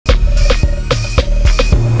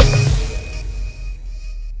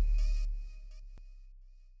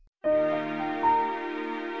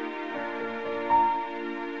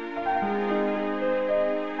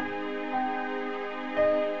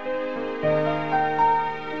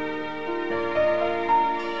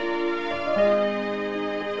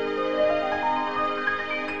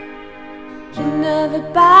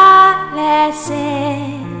laisser,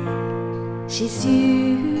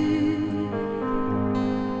 Jésus.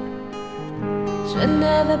 Je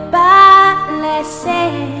ne veux pas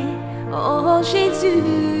laisser, oh Jésus.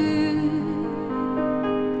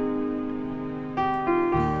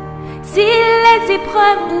 Si les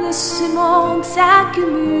épreuves de ce monde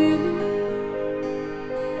s'accumulent,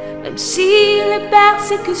 même si les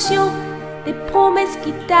persécutions, les promesses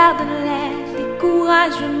qui tardent, les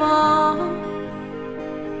découragements,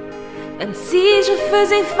 même si je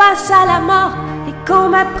faisais face à la mort et quand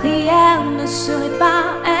ma prière ne serait pas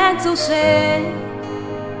exaucée,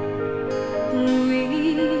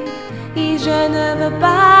 oui, et je ne veux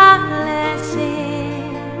pas laisser,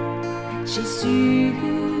 Jésus.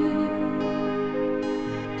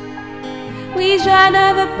 Oui, je ne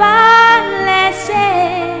veux pas laisser,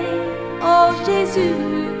 oh Jésus.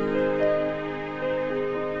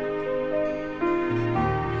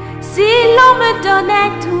 Si l'on me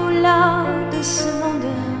donnait tout l'or de ce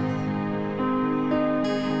monde,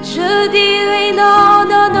 je dirais non,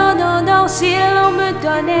 non, non, non, non. Si l'on me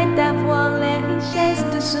donnait d'avoir les richesses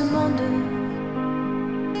de ce monde,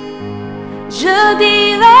 je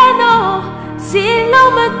dirais non. Si l'on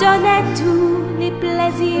me donnait tous les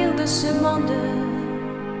plaisirs de ce monde,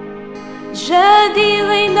 je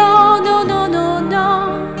dirais non, non, non, non, non,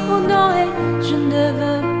 oh non, et je ne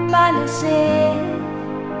veux pas laisser.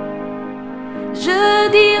 Je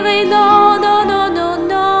dirais non, non, non, non,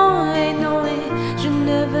 non, et non, et je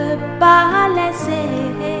ne veux pas laisser.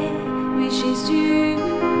 Oui, Jésus,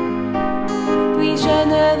 oui, je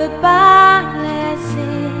ne veux pas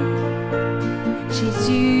laisser,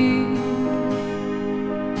 Jésus.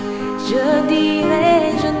 Je dirais,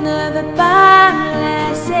 je ne veux pas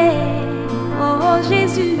laisser, oh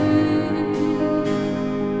Jésus.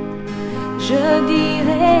 Je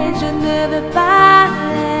dirais, je ne veux pas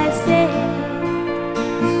laisser,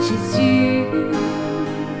 Jésus.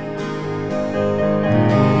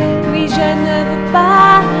 Oui, je ne veux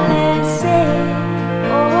pas laisser,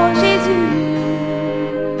 oh Jésus.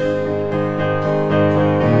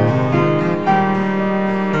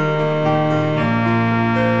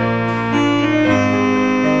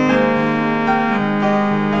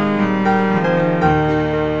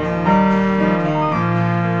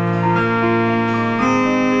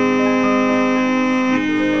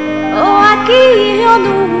 À qui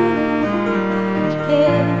irions-nous?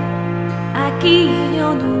 À qui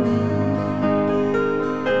irions-nous?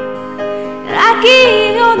 À qui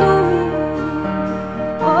irions-nous?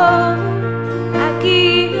 Oh, à qui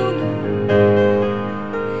irions-nous?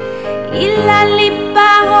 Il a les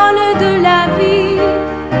paroles de la vie.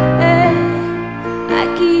 À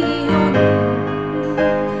qui irions-nous?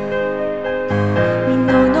 Mais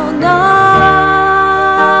non, non, non.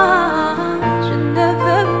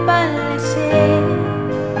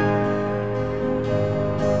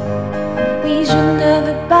 Oui, je ne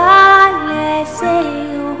veux pas laisser,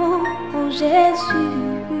 oh, oh Jésus.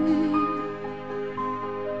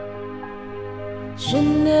 Je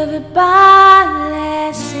ne veux pas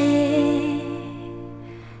laisser,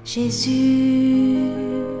 Jésus.